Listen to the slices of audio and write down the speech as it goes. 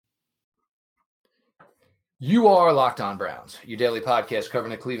You are Locked On Browns, your daily podcast covering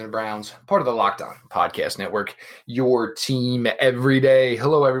the Cleveland Browns, part of the Locked On Podcast Network, your team every day.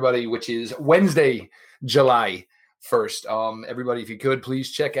 Hello, everybody, which is Wednesday, July 1st. Everybody, if you could, please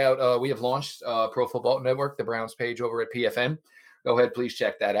check out, we have launched Pro Football Network, the Browns page over at PFN. Go ahead, please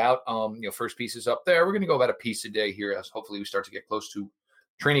check that out. First piece is up there. We're going to go about a piece a day here as hopefully we start to get close to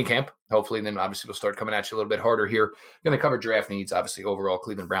training camp, hopefully, and then obviously we'll start coming at you a little bit harder here. Going to cover draft needs, obviously, overall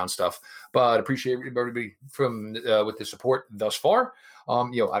Cleveland Brown stuff, but appreciate everybody from with the support thus far.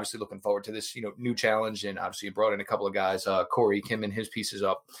 Obviously looking forward to this, new challenge, and obviously you brought in a couple of guys, Corey Kim and his pieces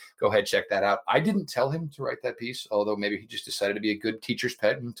up. Go ahead, check that out. I didn't tell him to write that piece, although maybe he just decided to be a good teacher's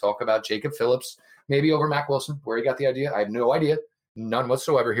pet and talk about Jacob Phillips, maybe over Mack Wilson, where he got the idea. I have no idea. None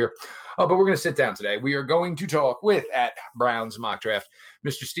whatsoever here. But we're going to sit down today. We are going to talk with, at Browns Mock Draft,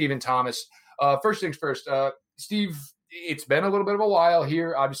 Mr. Stephen Thomas. First things first, Steve, it's been a little bit of a while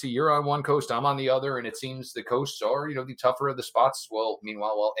here. Obviously, you're on one coast, I'm on the other, and it seems the coasts are, the tougher of the spots. Well,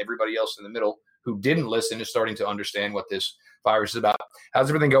 meanwhile, everybody else in the middle who didn't listen is starting to understand what this virus is about. How's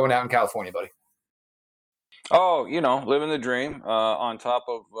everything going out in California, buddy? Oh, living the dream on top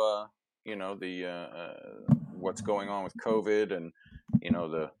of, what's going on with COVID and,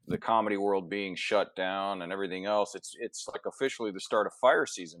 the comedy world being shut down and everything else. It's like officially the start of fire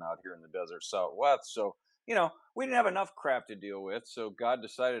season out here in the desert Southwest. So, we didn't have enough crap to deal with. So God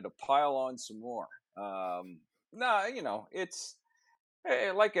decided to pile on some more. It's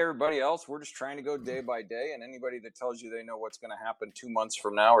like everybody else. We're just trying to go day by day. And anybody that tells you they know what's going to happen 2 months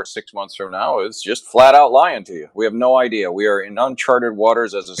from now or 6 months from now is just flat out lying to you. We have no idea. We are in uncharted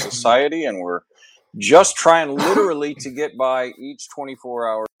waters as a society, and we're just trying literally to get by each 24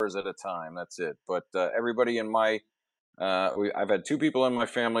 hours at a time. That's it. But everybody in I've had 2 people in my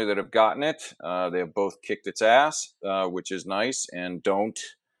family that have gotten it. They have both kicked its ass, which is nice, and don't,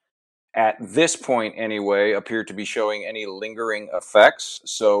 at this point anyway, appear to be showing any lingering effects.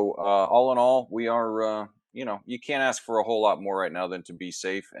 So all in all, we are, you can't ask for a whole lot more right now than to be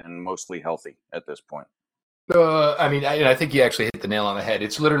safe and mostly healthy at this point. I think you actually hit the nail on the head.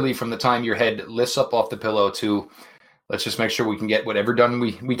 It's literally from the time your head lifts up off the pillow to let's just make sure we can get whatever done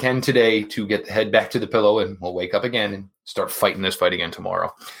we can today to get the head back to the pillow, and we'll wake up again and start fighting this fight again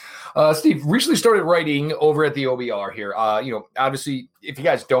tomorrow. Steve recently started writing over at the OBR here. Obviously, if you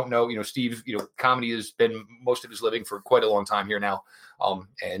guys don't know, Steve, comedy has been most of his living for quite a long time here now.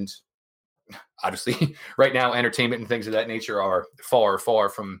 And obviously right now, entertainment and things of that nature are far, far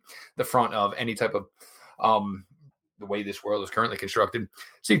from the front of any type of the way this world is currently constructed.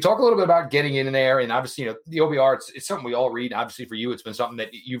 Steve, talk a little bit about getting in there. And obviously, the OBR, it's something we all read. Obviously for you, it's been something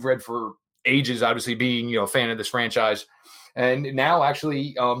that you've read for ages, obviously being, a fan of this franchise. And now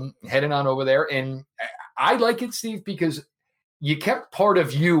actually heading on over there. And I like it, Steve, because you kept part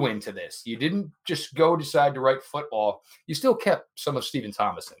of you into this. You didn't just decide to write football. You still kept some of Stephen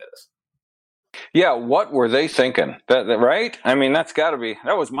Thomas into this. Yeah, what were they thinking? That right? I mean, that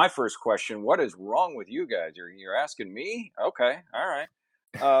was my first question. What is wrong with you guys? You're asking me? Okay, all right.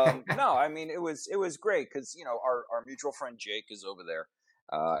 No, I mean, it was great because our mutual friend Jake is over there,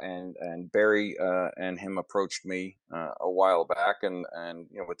 and Barry and him approached me a while back, and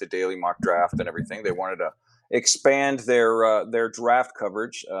with the daily mock draft and everything, they wanted to expand their draft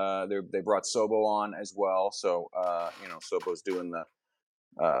coverage. They brought Sobo on as well, so Sobo's doing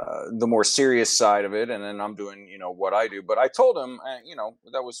the more serious side of it, and then I'm doing what I do. But I told him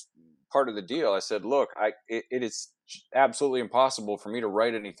that was part of the deal. I said, look, it is absolutely impossible for me to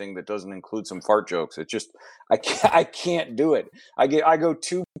write anything that doesn't include some fart jokes. It just I can't do it. I go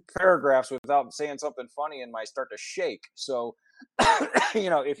 2 paragraphs without saying something funny and I start to shake. So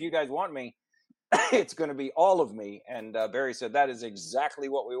if you guys want me, it's going to be all of me. And Barry said that is exactly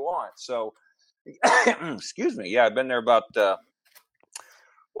what we want. So excuse me. Yeah, I've been there about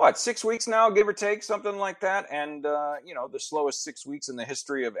 6 weeks now, give or take, something like that. And, the slowest 6 weeks in the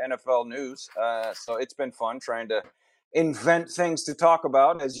history of NFL news. So it's been fun trying to invent things to talk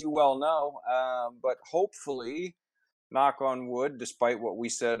about, as you well know. But hopefully, knock on wood, despite what we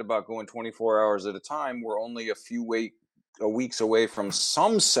said about going 24 hours at a time, we're only a few weeks away from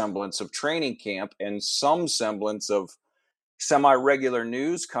some semblance of training camp and some semblance of semi-regular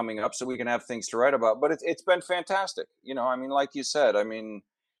news coming up so we can have things to write about. But it's been fantastic. Like you said,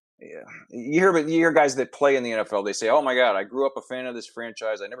 yeah. You hear guys that play in the NFL, they say, oh my God, I grew up a fan of this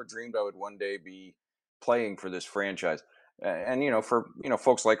franchise. I never dreamed I would one day be playing for this franchise. And, for,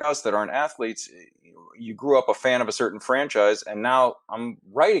 folks like us that aren't athletes, you grew up a fan of a certain franchise, and now I'm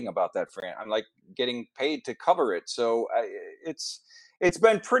writing about that franchise. I'm like getting paid to cover it. So it's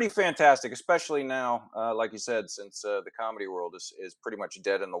been pretty fantastic, especially now, like you said, since the comedy world is pretty much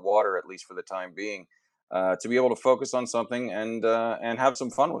dead in the water, at least for the time being. to be able to focus on something and have some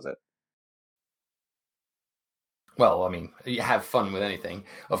fun with it. Well, I mean, you have fun with anything,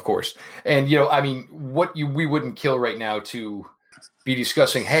 of course. And, you know, I mean, we wouldn't kill right now to be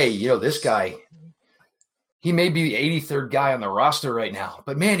discussing, hey, you know, this guy, he may be the 83rd guy on the roster right now,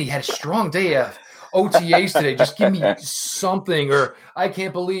 but man, he had a strong day of OTAs today. Just give me something. Or I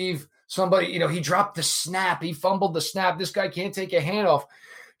can't believe somebody, you know, he dropped the snap. He fumbled the snap. This guy can't take a handoff.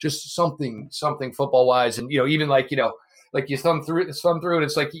 Just something football wise. And, you know, even like, you know, like you thumb through it, and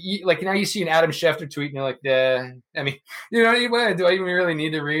it's like now you see an Adam Schefter tweet, and you're like, I mean, you know, do I even really need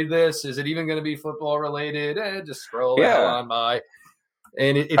to read this? Is it even going to be football related? Just scroll the hell on by.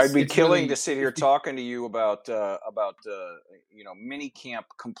 And I'd be killing to sit here talking to you about you know, mini camp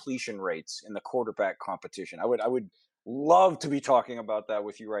completion rates in the quarterback competition. I would love to be talking about that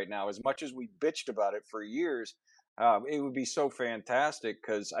with you right now. As much as we bitched about it for years, it would be so fantastic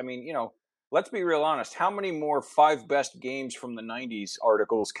because, I mean, you know, let's be real honest. How many more 5 best games from the 90s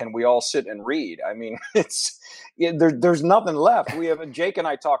articles can we all sit and read? I mean, there's nothing left. Jake and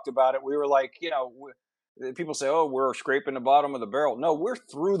I talked about it. We were like, you know, people say, oh, we're scraping the bottom of the barrel. No, we're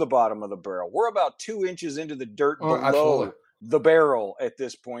through the bottom of the barrel. We're about 2 inches into the dirt below the barrel at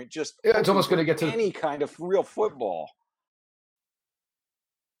this point. Just it's almost going to get to any kind of real football.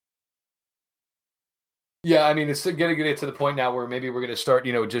 Yeah, I mean, it's going to get to the point now where maybe we're going to start,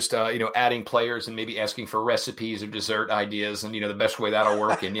 you know, just, you know, adding players and maybe asking for recipes or dessert ideas and, you know, the best way that'll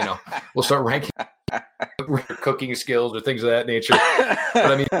work. And, you know, we'll start ranking cooking skills or things of that nature. But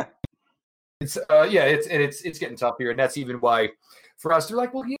I mean, it's, it's getting tough here. And that's even why for us, they're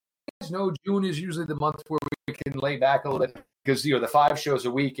like, well, you guys know June is usually the month where we can lay back a little bit because, you know, the 5 shows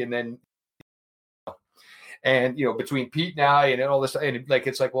a week and then, and, you know, between Pete and I and all this, and like,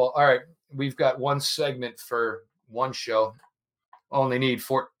 it's like, well, all right. We've got 1 segment for 1 show. Only need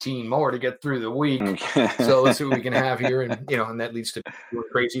 14 more to get through the week. So let's see what we can have here. And, you know, and that leads to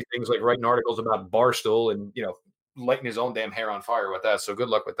crazy things like writing articles about Barstool and, you know, lighting his own damn hair on fire with that. So good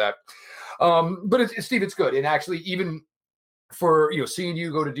luck with that. But Steve, it's good. And actually, even for, you know, seeing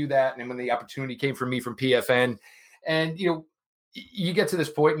you go to do that. And when the opportunity came from me from PFN and, you know, you get to this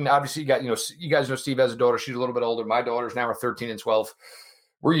point and obviously you got, you know, you guys know Steve has a daughter. She's a little bit older. My daughters now are 13 and 12.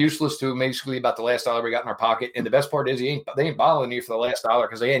 We're useless to basically about the last dollar we got in our pocket. And the best part is they ain't bothering you for the last dollar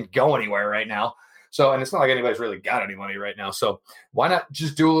because they ain't go anywhere right now. So, and it's not like anybody's really got any money right now. So why not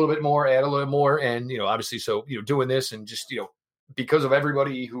just do a little bit more, add a little more. And, you know, obviously, so, you know, doing this and just, you know, because of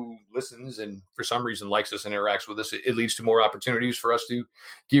everybody who listens and for some reason likes us and interacts with us, it leads to more opportunities for us to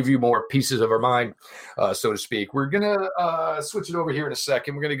give you more pieces of our mind, so to speak. We're going to switch it over here in a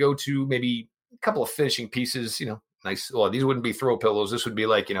second. We're going to go to maybe a couple of finishing pieces, you know. Nice. Well, these wouldn't be throw pillows. This would be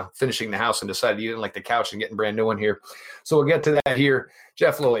like, you know, finishing the house and decided you didn't like the couch and getting brand new one here. So we'll get to that here.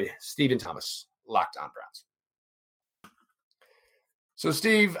 Jeff Lloyd, Stephen Thomas, Locked On Browns. So,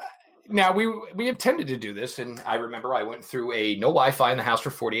 Steve, now we intended to do this, and I remember I went through a no Wi-Fi in the house for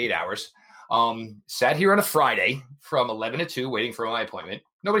 48 hours. Sat here on a Friday from 11 to 2 waiting for my appointment.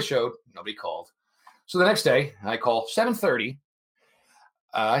 Nobody showed. Nobody called. So the next day, I call 7:30.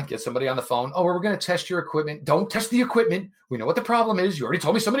 Get somebody on the phone. Oh, we're going to test your equipment. Don't test the equipment. We know what the problem is. You already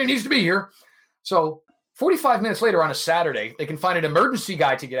told me somebody needs to be here. So 45 minutes later on a Saturday, they can find an emergency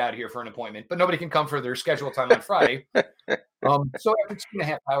guy to get out of here for an appointment, but nobody can come for their scheduled time on Friday. So after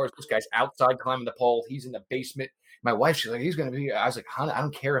 2.5 hours, this guy's outside climbing the pole. He's in the basement. My wife, she's like, he's going to be here. I was like, honey, I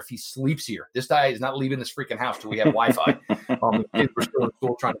don't care if he sleeps here. This guy is not leaving this freaking house till we have Wi-Fi. Kids were still in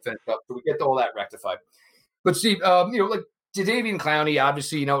school trying to finish up. So we get all that rectified. But Steve, you know, like, Jadeveon Clowney,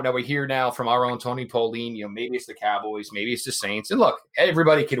 obviously, you know, now we hear now from our own Tony Pauline, you know, maybe it's the Cowboys, maybe it's the Saints. And look,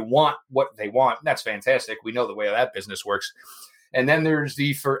 everybody can want what they want. That's fantastic. We know the way that business works. And then there's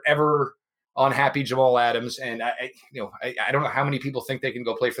the forever unhappy Jamal Adams. And, I don't know how many people think they can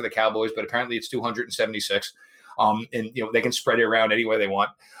go play for the Cowboys, but apparently it's 276. And, you know, they can spread it around any way they want.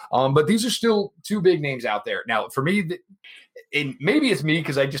 But these are still 2 big names out there. Now, for me, and maybe it's me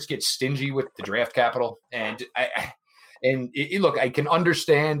because I just get stingy with the draft capital. And look, I can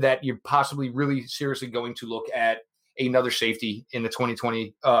understand that you're possibly really seriously going to look at another safety in the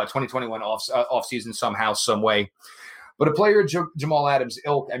 2021 offseason somehow, some way. But a player, Jamal Adams,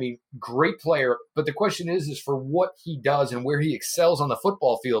 ilk, I mean, great player. But the question is for what he does and where he excels on the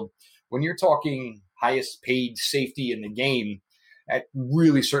football field, when you're talking highest paid safety in the game, that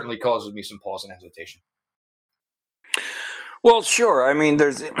really certainly causes me some pause and hesitation. Well, sure. I mean,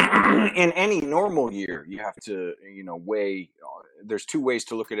 there's in any normal year, you have to, you know, weigh. There's 2 ways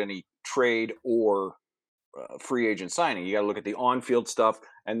to look at any trade or free agent signing. You got to look at the on-field stuff,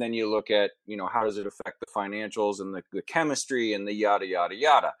 and then you look at, you know, how does it affect the financials and the chemistry and the yada yada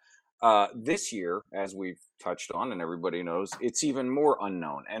yada. This year, as we've touched on and everybody knows, it's even more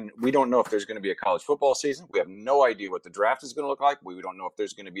unknown. And we don't know if there's going to be a college football season. We have no idea what the draft is going to look like. We don't know if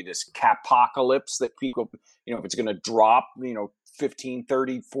there's going to be this capocalypse that people, if it's going to drop, 15,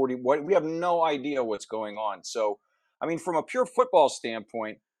 30, 40. We have no idea what's going on. So, I mean, from a pure football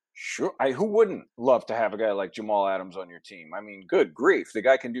standpoint, sure, who wouldn't love to have a guy like Jamal Adams on your team? I mean, good grief. The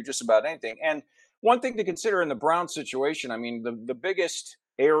guy can do just about anything. And one thing to consider in the Browns situation, I mean, the biggest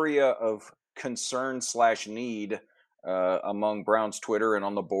area of concern/need among Browns Twitter and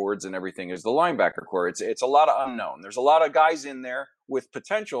on the boards and everything is the linebacker core. It's a lot of unknown. There's a lot of guys in there with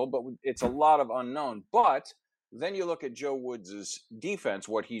potential, but it's a lot of unknown. But then you look at Joe Woods' defense,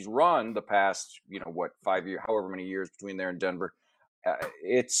 what he's run the past, 5 years, however many years between there and Denver.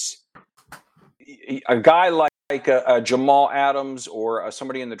 It's a guy like a Jamal Adams or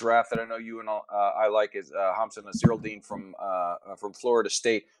somebody in the draft that I know you and I like is Hamza Nasirildeen from Florida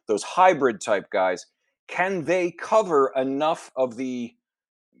State. Those hybrid type guys, can they cover enough of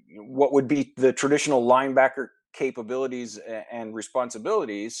what would be the traditional linebacker capabilities and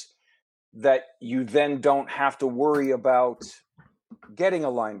responsibilities that you then don't have to worry about getting a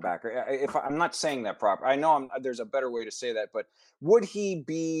linebacker? If I'm not saying that proper, I know there's a better way to say that, but would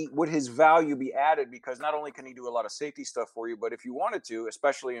his value be added? Because not only can he do a lot of safety stuff for you, but if you wanted to,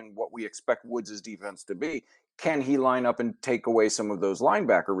 especially in what we expect Woods' defense to be, can he line up and take away some of those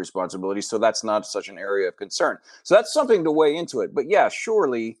linebacker responsibilities? So that's not such an area of concern. So that's something to weigh into it. But yeah,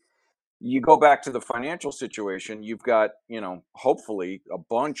 surely you go back to the financial situation, you've got, hopefully a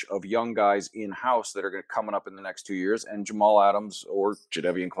bunch of young guys in-house that are going to coming up in the next 2 years, and Jamal Adams or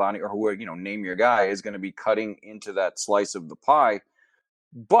Jadeveon Clowney or whoever, name your guy, is going to be cutting into that slice of the pie.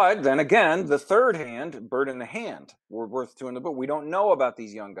 But then again, the third hand, bird in the hand, we're worth two in the book. We don't know about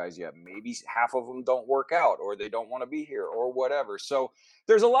these young guys yet. Maybe half of them don't work out, or they don't want to be here, or whatever. So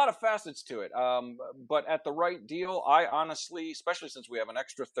there's a lot of facets to it. But at the right deal, I honestly, especially since we have an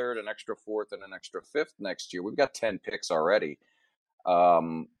extra third, an extra fourth, and an extra fifth next year, we've got 10 picks already.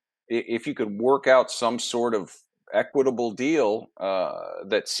 If you could work out some sort of equitable deal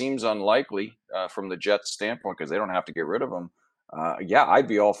that seems unlikely from the Jets' standpoint, because they don't have to get rid of them. I'd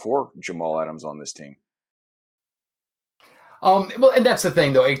be all for Jamal Adams on this team. Well, and that's the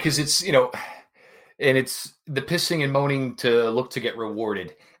thing, though, because it's, and it's the pissing and moaning to look to get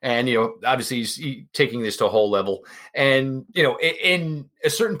rewarded. And, obviously he's taking this to a whole level. And, in a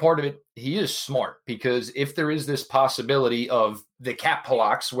certain part of it, he is smart, because if there is this possibility of the cap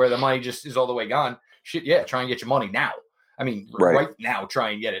blocks where the money just is all the way gone, try and get your money now. I mean, right now, try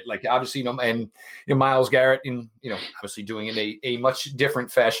and get it. Like, obviously, and Myles Garrett, obviously doing it in a much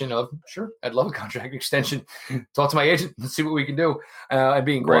different fashion of, sure, I'd love a contract extension. Talk to my agent and see what we can do, and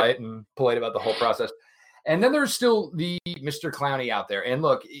being quiet and polite about the whole process. And then there's still the Mr. Clowney out there. And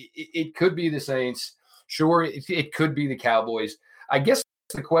look, it could be the Saints. Sure, it could be the Cowboys. I guess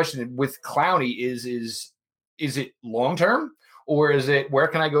the question with Clowney is it long-term? Or is it, where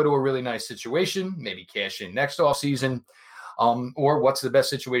can I go to a really nice situation, maybe cash in next offseason? Or what's the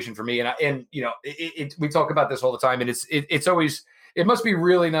best situation for me? And we talk about this all the time, and it's always, it must be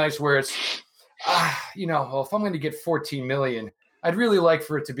really nice where it's, well, if I'm going to get $14 million, I'd really like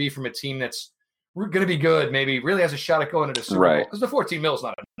for it to be from a team that's going to be good, maybe really has a shot at going to the Super Bowl, because the $14 million is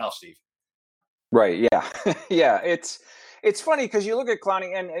not enough, Steve. Right. Yeah. Yeah. It's funny because you look at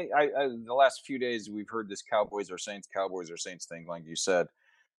Clowney, and I the last few days we've heard this Cowboys or Saints thing, like you said,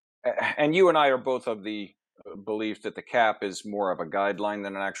 and you and I are both of the belief that the cap is more of a guideline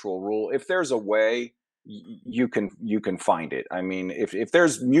than an actual rule. If there's a way, you can find it. I mean, if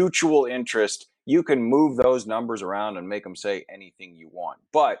there's mutual interest, you can move those numbers around and make them say anything you want.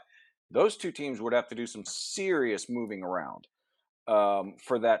 But those two teams would have to do some serious moving around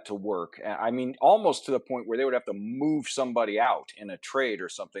for that to work. I mean, almost to the point where they would have to move somebody out in a trade or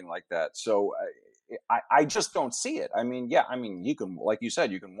something like that. So I just don't see it. I mean, you can, like you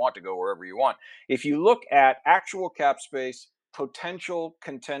said, you can want to go wherever you want. If you look at actual cap space, potential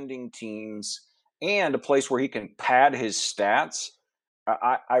contending teams, and a place where he can pad his stats,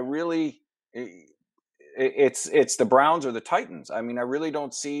 I really, it's the Browns or the Titans. I mean, I really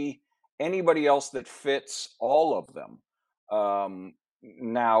don't see anybody else that fits all of them.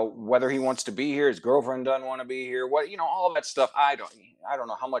 Now, whether he wants to be here, his girlfriend doesn't want to be here, all that stuff. I don't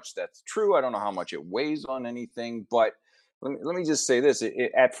know how much that's true. I don't know how much it weighs on anything, but let me just say this: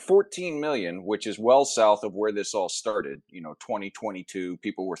 at $14 million, which is well south of where this all started, 2022,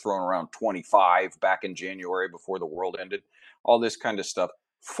 people were throwing around 25 back in January before the world ended, all this kind of stuff.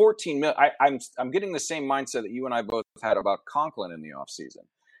 14 million. I'm getting the same mindset that you and I both had about Conklin in the offseason.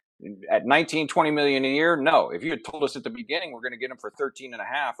 at 19, 20 million a year? No. If you had told us at the beginning we're going to get him for 13 and a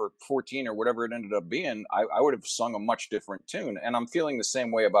half or 14 or whatever it ended up being, I would have sung a much different tune. And I'm feeling the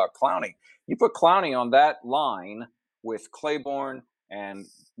same way about Clowney. You put Clowney on that line with Claiborne and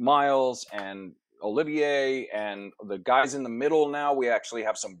Miles and Olivier and the guys in the middle now, we actually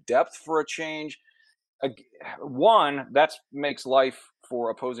have some depth for a change. One, that makes life for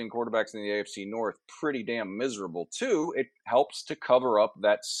opposing quarterbacks in the AFC North pretty damn miserable. Two, it helps to cover up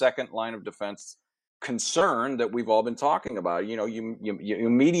that second line of defense concern that we've all been talking about. You know, you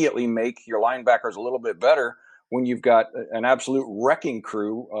immediately make your linebackers a little bit better when you've got an absolute wrecking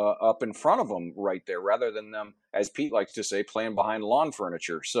crew up in front of them right there, rather than them, as Pete likes to say, playing behind lawn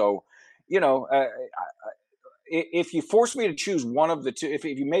furniture. So, you know, if you force me to choose one of the two, if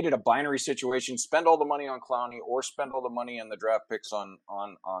you made it a binary situation, spend all the money on Clowney or spend all the money in the draft picks on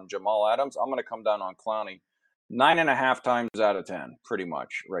Jamal Adams, I'm going to come down on Clowney 9.5 times out of 10, pretty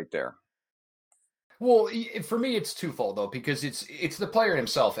much right there. Well, for me, it's twofold though, because it's the player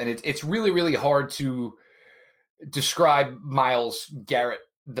himself, and it's really, really hard to describe Myles Garrett,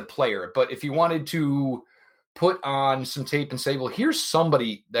 the player. But if you wanted to put on some tape and say, well, here's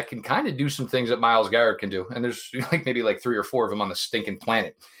somebody that can kind of do some things that Myles Garrett can do. And there's maybe 3 or 4 of them on the stinking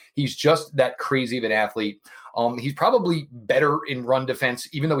planet. He's just that crazy of an athlete. He's probably better in run defense,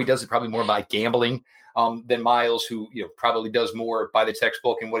 even though he does it probably more by gambling than Myles, who probably does more by the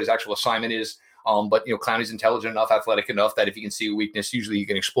textbook and what his actual assignment is. But Clowney's intelligent enough, athletic enough that if you can see a weakness, usually you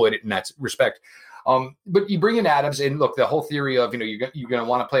can exploit it in that respect. But you bring in Adams, and look, the whole theory of you're going to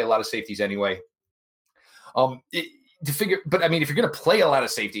want to play a lot of safeties anyway. If you're going to play a lot of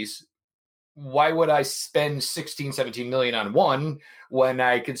safeties, why would I spend 16, 17 million on one when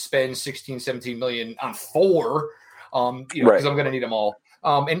I could spend 16, 17 million on 4? Because I'm going to need them all.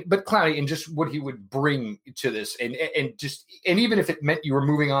 But Clowney, and just what he would bring to this, and even if it meant you were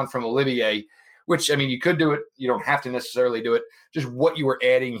moving on from Olivier, which, I mean, you could do it. You don't have to necessarily do it. Just what you were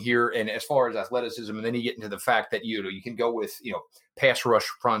adding here, and as far as athleticism, and then you get into the fact that you can go with pass rush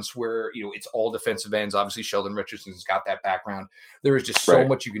fronts where it's all defensive ends. Obviously, Sheldon Richardson's got that background. There is just so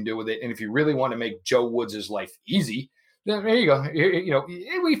much you can do with it, and if you really want to make Joe Woods' life easy, then there you go.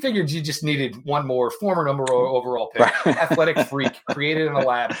 We figured you just needed one more former number overall pick, athletic freak, created in a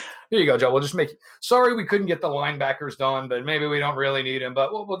lab. There you go, Joe. We'll just make. Sorry, we couldn't get the linebackers done, but maybe we don't really need him.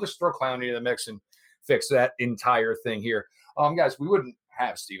 But we'll just throw Clowney in the mix and fix that entire thing here. Guys, we wouldn't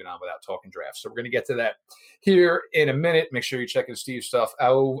have Steven on without talking drafts, so we're going to get to that here in a minute. Make sure you're checking Steve's stuff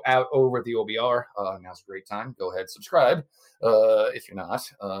out over at the OBR. Now's a great time. Go ahead, subscribe if you're not.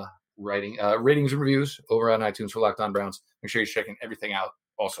 Writing ratings and reviews over on iTunes for Locked On Browns. Make sure you're checking everything out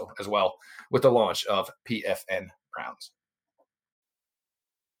also as well with the launch of PFN Browns.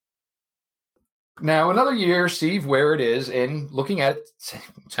 Now, another year, Steve, where it is, and looking at it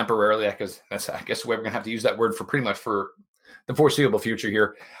temporarily, because that's, I guess, we're going to have to use that word for pretty much for the foreseeable future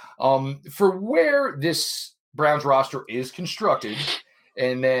here. For where this Browns roster is constructed,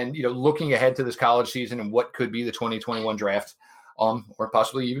 and then, looking ahead to this college season and what could be the 2021 draft, or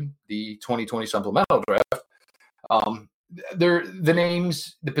possibly even the 2020 supplemental draft. The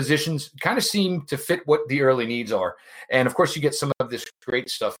names, the positions kind of seem to fit what the early needs are. And of course, you get some of this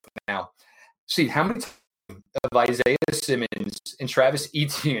great stuff now. See, how many times of Isaiah Simmons and Travis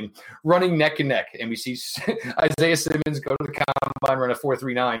Etienne running neck and neck, and we see Isaiah Simmons go to the combine, run a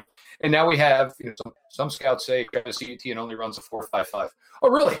 4.39, and now we have some scouts say Travis Etienne only runs a 4.55. Oh,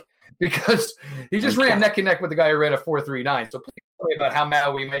 really? Because he just ran neck and neck with the guy who ran a 4.39. So please tell me about how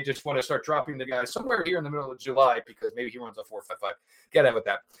mad we may just want to start dropping the guy somewhere here in the middle of July because maybe he runs a 4.55. Get out with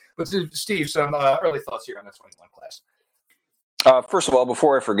that. But Steve, some early thoughts here on the 21 class. First of all,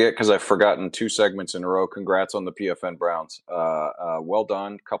 before I forget, because I've forgotten 2 segments in a row, congrats on the PFN Browns. Well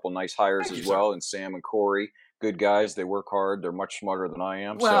done. Couple nice hires as well, and Sam and Corey. Good guys. They work hard. They're much smarter than I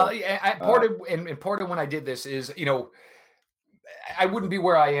am. Well, part of when I did this is, I wouldn't be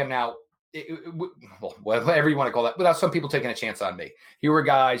where I am now, whatever you want to call that, without some people taking a chance on me. Here were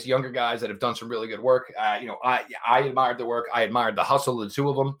guys, younger guys that have done some really good work. I admired the work. I admired the hustle of the 2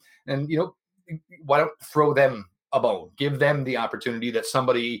 of them. And, why don't throw them a bone? Give them the opportunity that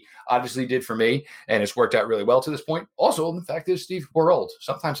somebody obviously did for me, and it's worked out really well to this point. Also, the fact is, Steve, we're old.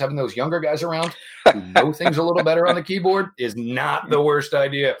 Sometimes having those younger guys around who know things a little better on the keyboard is not the worst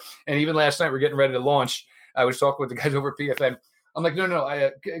idea. And even last night, we're getting ready to launch. I was talking with the guys over at PFN. I'm like,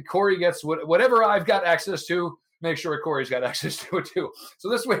 no. Corey gets whatever I've got access to. Make sure Corey's got access to it too. So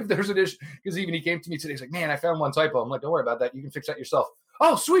this way, if there's an issue, because even he came to me today, he's like, man, I found one typo. I'm like, don't worry about that. You can fix that yourself.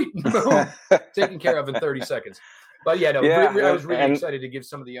 Oh, sweet. Taken care of in 30 seconds. But I was really excited to give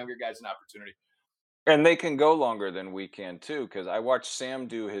some of the younger guys an opportunity. And they can go longer than we can too, because I watched Sam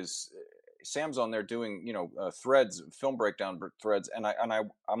do Sam's on there doing threads, film breakdown threads, and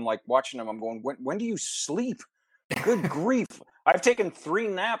I'm like watching him. I'm going, when do you sleep? Good grief! I've taken 3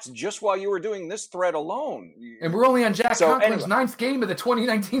 naps just while you were doing this thread alone. And we're only on Jack Conklin's 9th game of the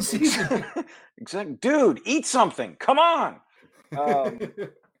 2019 season. Exactly, dude. Eat something. Come on.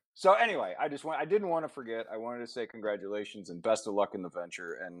 So anyway, I didn't want to forget. I wanted to say congratulations and best of luck in the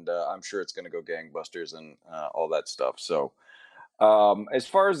venture, and I'm sure it's going to go gangbusters and all that stuff. So, as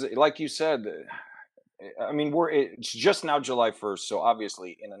far as like you said, I mean, it's just now July 1st, so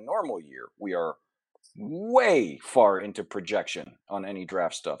obviously in a normal year we are way far into projection on any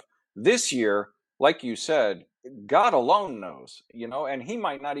draft stuff. This year, like you said, God alone knows, and he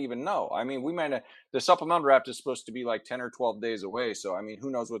might not even know. I mean, the supplemental draft is supposed to be like 10 or 12 days away. So, I mean, who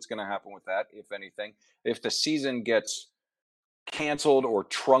knows what's going to happen with that, if anything. If the season gets canceled or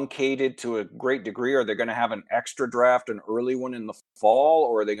truncated to a great degree, are they going to have an extra draft, an early one in the fall,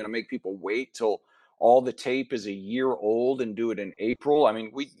 or are they going to make people wait till all the tape is a year old and do it in April? I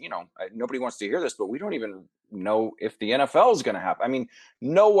mean, nobody wants to hear this, but we don't even know if the NFL is going to happen. I mean,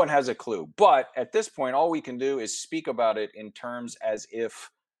 no one has a clue. But at this point, all we can do is speak about it in terms as if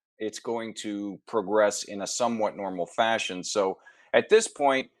it's going to progress in a somewhat normal fashion. So at this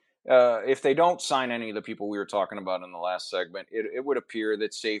point, if they don't sign any of the people we were talking about in the last segment, it would appear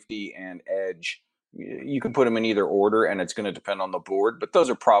that safety and edge, you can put them in either order, and it's going to depend on the board. But those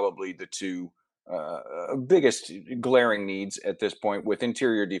are probably the two biggest glaring needs at this point, with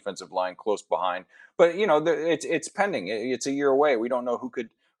interior defensive line close behind. But it's pending. It's a year away. We don't know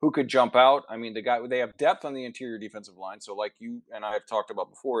who could jump out. I mean, they have depth on the interior defensive line. So like you and I have talked about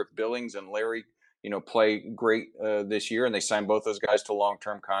before, if Billings and Larry play great this year, and they sign both those guys to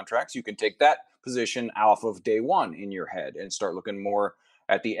long-term contracts, you can take that position off of day one in your head and start looking more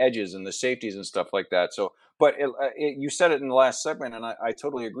at the edges and the safeties and stuff like that. So, but you said it in the last segment, and I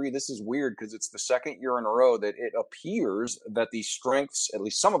totally agree. This is weird because it's the second year in a row that it appears that the strengths, at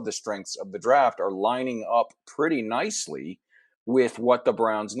least some of the strengths of the draft, are lining up pretty nicely with what the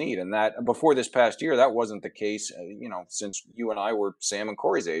Browns need. And that before this past year, that wasn't the case, since you and I were Sam and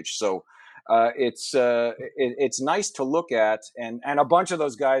Corey's age. So it's nice to look at, and a bunch of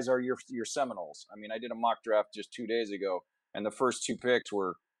those guys are your Seminoles. I mean, I did a mock draft just 2 days ago, and the first 2 picks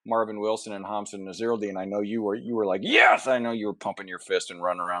were Marvin Wilson and Hamsah Nasirildeen. I know you were like, yes, I know you were pumping your fist and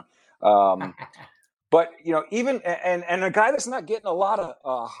running around. But even and a guy that's not getting a lot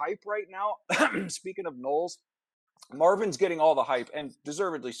of hype right now. Speaking of Knowles, Marvin's getting all the hype, and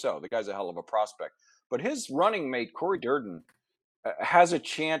deservedly so. The guy's a hell of a prospect. But his running mate, Corey Durden, has a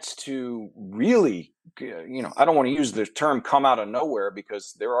chance to really, I don't want to use the term come out of nowhere,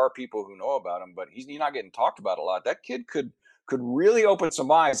 because there are people who know about him, but he's not getting talked about a lot. That kid could really open some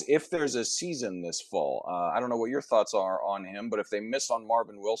eyes if there's a season this fall. I don't know what your thoughts are on him, but if they miss on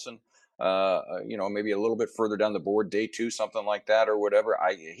Marvin Wilson, maybe a little bit further down the board, day 2, something like that or whatever,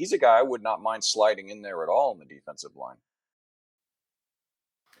 he's a guy I would not mind sliding in there at all in the defensive line.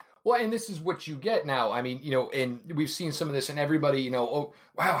 Well, and this is what you get now. I mean, and we've seen some of this, and everybody, oh,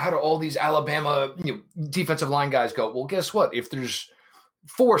 wow, how do all these Alabama, defensive line guys go? Well, guess what? If there's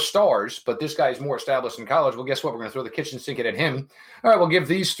 4 stars, but this guy's more established in college, well, guess what? We're going to throw the kitchen sink at him. All right, we'll give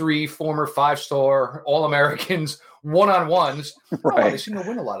these 3 former 5-star All-Americans one-on-ones. Right. They seem to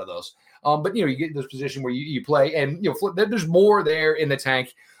win a lot of those. But, you get in this position where you play, and, there's more there in the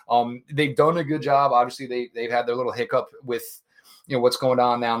tank. They've done a good job. Obviously, they've had their little hiccup with, what's going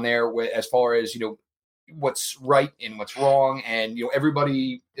on down there as far as, what's right and what's wrong, and,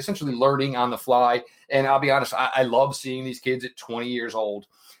 everybody essentially learning on the fly. And I'll be honest, I love seeing these kids at 20 years old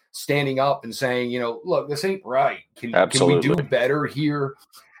standing up and saying, look, this ain't right. Can we do better here?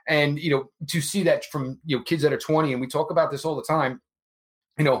 And, to see that from, kids that are 20, and we talk about this all the time.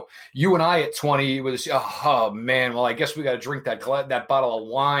 You and I at 20 was, oh man, well, I guess we got to drink that bottle of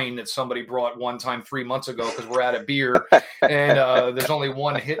wine that somebody brought one time 3 months ago because we're out of beer and there's only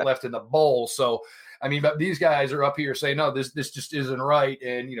one hit left in the bowl. So, I mean, but these guys are up here saying, no, this just isn't right.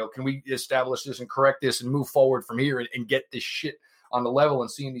 And, can we establish this and correct this and move forward from here and get this shit on the level?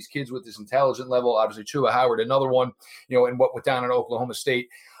 And seeing these kids with this intelligent level, obviously Tua Howard, another one, and what went down in Oklahoma State.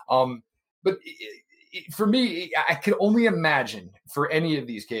 But for me, I can only imagine for any of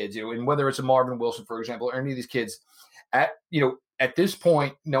these kids, and whether it's a Marvin Wilson, for example, or any of these kids at this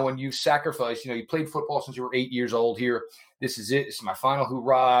point, knowing you've sacrificed, you played football since you were 8 years old here. This is it. This is my final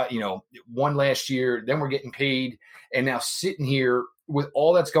hoorah, won last year. Then we're getting paid. And now sitting here with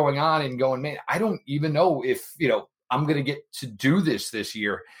all that's going on and going, man, I don't even know if, I'm going to get to do this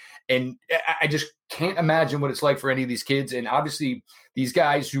year. And I just can't imagine what it's like for any of these kids. And obviously these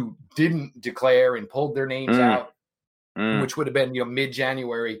guys who didn't declare and pulled their names out, which would have been,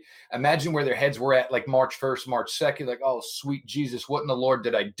 mid-January. Imagine where their heads were at like March 1st, March 2nd, like, oh, sweet Jesus, what in the Lord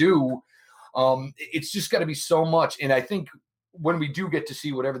did I do? It's just got to be so much. And I think when we do get to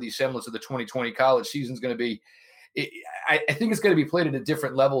see whatever the semblance of the 2020 college season is going to be, I think it's going to be played at a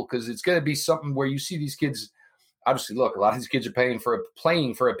different level, because it's going to be something where you see these kids. Obviously, look, a lot of these kids are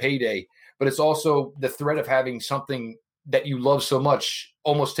playing for a payday, but it's also the threat of having something that you love so much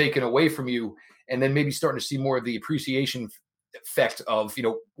almost taken away from you, and then maybe starting to see more of the appreciation effect of,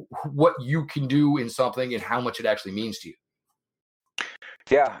 what you can do in something and how much it actually means to you.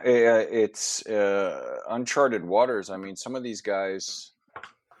 Yeah, it's uncharted waters. I mean, some of these guys,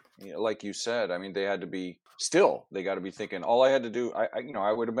 like you said, I mean, they had to be they got to be thinking, all I had to do,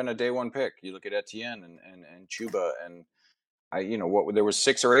 I would have been a day one pick. You look at Etienne and Chuba, and there was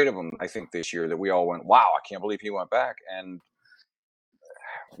 6 or 8 of them, I think, this year that we all went, wow, I can't believe he went back. And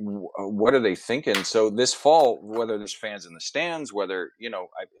what are they thinking? So this fall, whether there's fans in the stands, whether,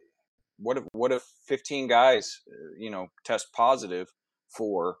 what if 15 guys, test positive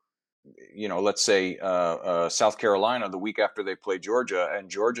for, let's say South Carolina the week after they play Georgia,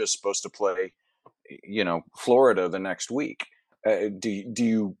 and Georgia's supposed to play, Florida the next week.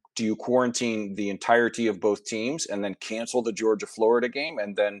 Do you quarantine the entirety of both teams and then cancel the Georgia-Florida game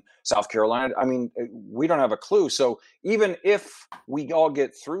and then South Carolina? I mean, we don't have a clue. So even if we all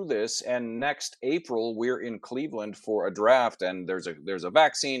get through this and next April we're in Cleveland for a draft and there's a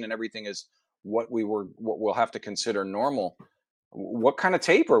vaccine and everything is what we'll have to consider normal, what kind of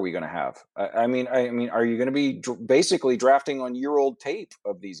tape are we going to have? I mean, are you going to be basically drafting on year-old tape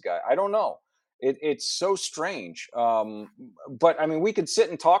of these guys? I don't know. It's so strange. But I mean, we could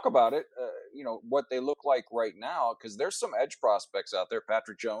sit and talk about it, what they look like right now, because there's some edge prospects out there.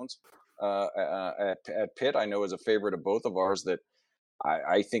 Patrick Jones at Pitt, I know, is a favorite of both of ours. That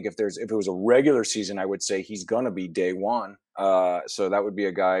I think if it was a regular season, I would say he's going to be day one. So that would be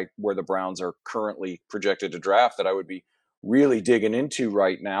a guy where the Browns are currently projected to draft that I would be really digging into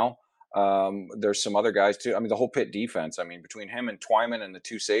right now. There's some other guys too. I mean, the whole Pitt defense, I mean, between him and Twyman and the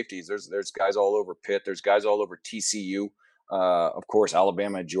 2 safeties, there's guys all over Pitt. There's guys all over TCU. Of course,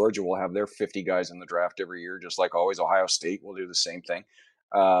 Alabama and Georgia will have their 50 guys in the draft every year, just like always. Ohio State will do the same thing.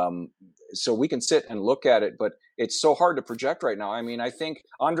 So we can sit and look at it, but it's so hard to project right now. I mean, I think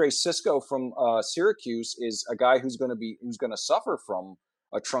Andre Cisco from Syracuse is a guy who's going to suffer from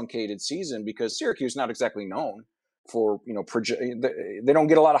a truncated season, because Syracuse is not exactly known for, they don't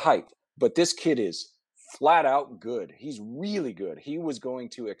get a lot of hype. But this kid is flat out good. He's really good. He was going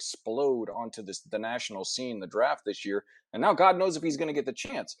to explode onto the national scene, the draft this year. And now God knows if he's going to get the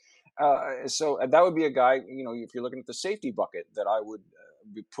chance. So that would be a guy, if you're looking at the safety bucket, that I would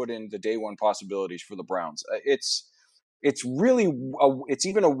put in the day one possibilities for the Browns. It's really, it's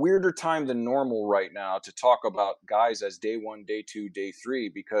even a weirder time than normal right now to talk about guys as day one, day 2, day 3,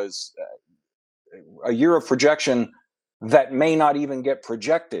 because a year of projection that may not even get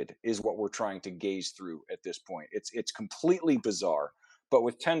projected is what we're trying to gaze through at this point. It's completely bizarre. But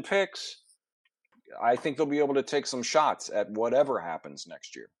with 10 picks, I think they'll be able to take some shots at whatever happens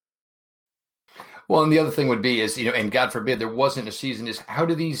next year. Well, and the other thing would be is, and God forbid there wasn't a season, is how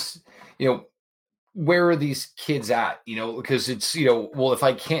do these, where are these kids at? Because it's, well, if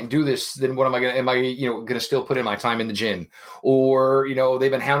I can't do this, then what am I going to still put in my time in the gym? Or,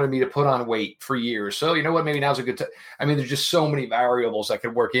 they've been hounding me to put on weight for years. So, you know what, maybe now's a good time. I mean, there's just so many variables that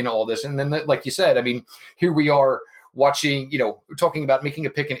could work in all this. And then, like you said, I mean, here we are watching, talking about making a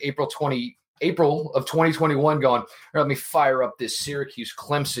pick in April of 2021 going, let me fire up this Syracuse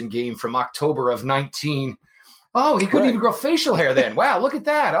Clemson game from October of 19. Oh, he couldn't even grow facial hair then. Wow, look at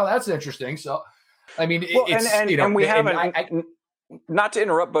that. Oh, that's interesting. So, I mean, and we haven't, not to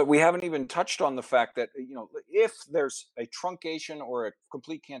interrupt, but we haven't even touched on the fact that, if there's a truncation or a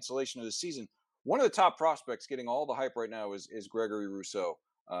complete cancellation of the season, one of the top prospects getting all the hype right now is Gregory Rousseau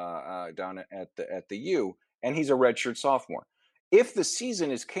down at the U, and he's a redshirt sophomore. If the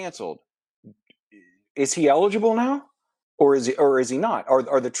season is canceled, is he eligible now? Or is he not?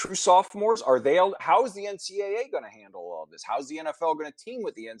 Are the true sophomores, how is the NCAA going to handle all this? How's the NFL going to team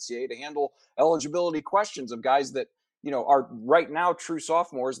with the NCAA to handle eligibility questions of guys that, are right now true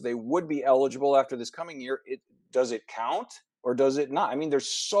sophomores? They would be eligible after this coming year. Does it count or does it not? I mean, there's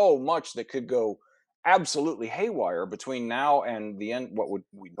so much that could go absolutely haywire between now and the end, what would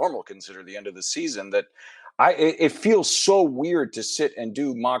we normally consider the end of the season, that it feels so weird to sit and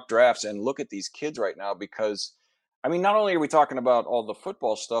do mock drafts and look at these kids right now, because I mean, not only are we talking about all the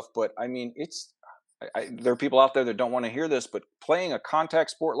football stuff, but I mean, there are people out there that don't want to hear this, but playing a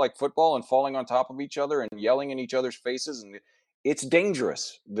contact sport like football and falling on top of each other and yelling in each other's faces, and it's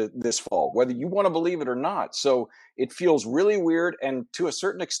dangerous this fall, whether you want to believe it or not. So it feels really weird and to a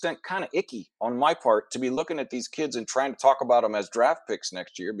certain extent kind of icky on my part to be looking at these kids and trying to talk about them as draft picks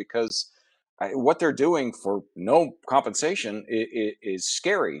next year, because what they're doing for no compensation is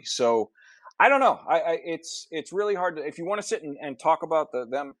scary. So I don't know. It's really hard to, if you want to sit and talk about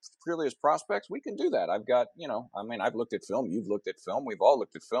them purely as prospects, we can do that. I've got, I've looked at film. You've looked at film. We've all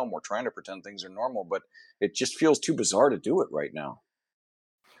looked at film. We're trying to pretend things are normal, but it just feels too bizarre to do it right now.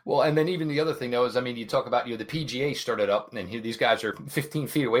 Well, and then even the other thing, though, is, you talk about, the PGA started up, and these guys are 15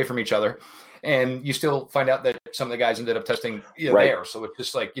 feet away from each other, and you still find out that some of the guys ended up testing there. So it's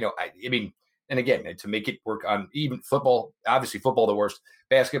just like, and again, to make it work on even football, obviously football the worst,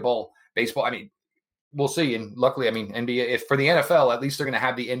 basketball, baseball, we'll see. And luckily, NBA, if for the NFL, at least they're going to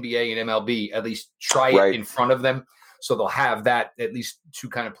have the NBA and MLB at least try it in front of them. So they'll have that at least to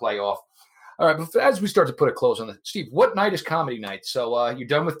kind of play off. All right, but as we start to put a close on this, Steve, what night is comedy night? So you're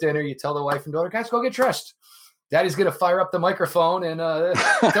done with dinner, you tell the wife and daughter, guys, go get dressed. Daddy's going to fire up the microphone and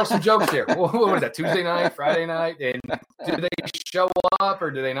tell some jokes here. What was that, Tuesday night, Friday night? And do they show up or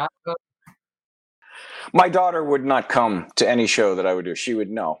do they not? My daughter would not come to any show that I would do. She would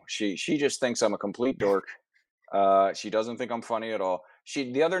know. She just thinks I'm a complete dork. She doesn't think I'm funny at all.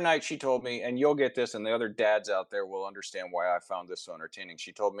 The other night she told me, and you'll get this, and the other dads out there will understand why I found this so entertaining.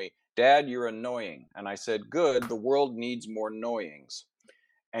 She told me, "Dad, you're annoying." And I said, "Good, the world needs more annoyings."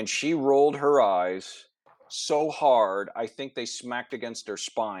 And she rolled her eyes so hard, I think they smacked against her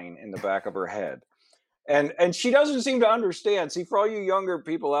spine in the back of her head. And she doesn't seem to understand. See, for all you younger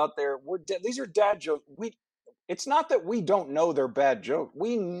people out there, these are dad jokes. It's not that we don't know they're bad jokes.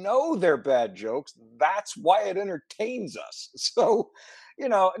 We know they're bad jokes. That's why it entertains us. So,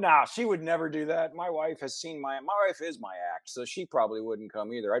 she would never do that. My wife has seen my wife is my act, so she probably wouldn't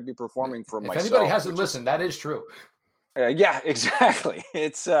come either. I'd be performing for myself. If anybody hasn't listened, that is true. Yeah, exactly.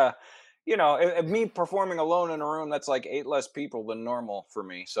 It's, me performing alone in a room, that's like 8 less people than normal for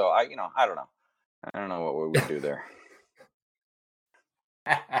me. So I don't know. I don't know what we would do there.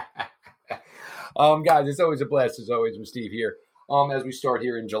 Guys, it's always a blast as always with Steve here. As we start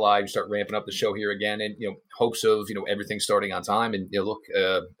here in July, we start ramping up the show here again, and hopes of everything starting on time, and look,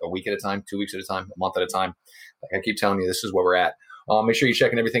 a week at a time, 2 weeks at a time, a month at a time. Like I keep telling you, this is where we're at. Make sure you're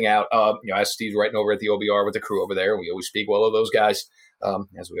checking everything out. As Steve's writing over at the OBR with the crew over there, we always speak well of those guys.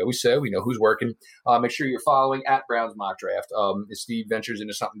 As we always say, we know who's working. Make sure you're following at Browns Mock Draft. Steve ventures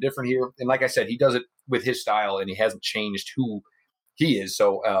into something different here, and like I said, he does it with his style, and he hasn't changed who he is.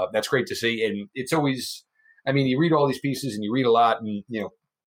 So that's great to see. And it's always, you read all these pieces and you read a lot, and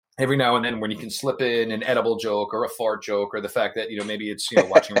every now and then when you can slip in an edible joke or a fart joke, or the fact that maybe it's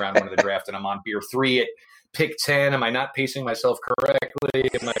watching around one of the draft and I'm on beer 3 at pick 10. Am I not pacing myself correctly?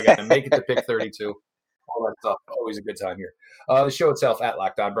 Am I going to make it to pick 32? All that stuff. Always a good time here. The show itself at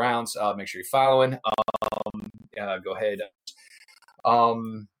Locked On Browns. Make sure you're following. Go ahead.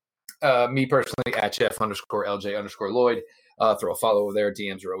 Me personally at Jeff_LJ_Lloyd. Throw a follow over there.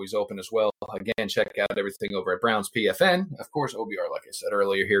 DMs are always open as well. Again, check out everything over at Browns PFN. Of course, OBR, like I said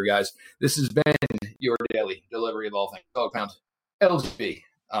earlier here, guys. This has been your daily delivery of all things Dog Pound. LGB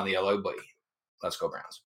on the LOB. Let's go Browns.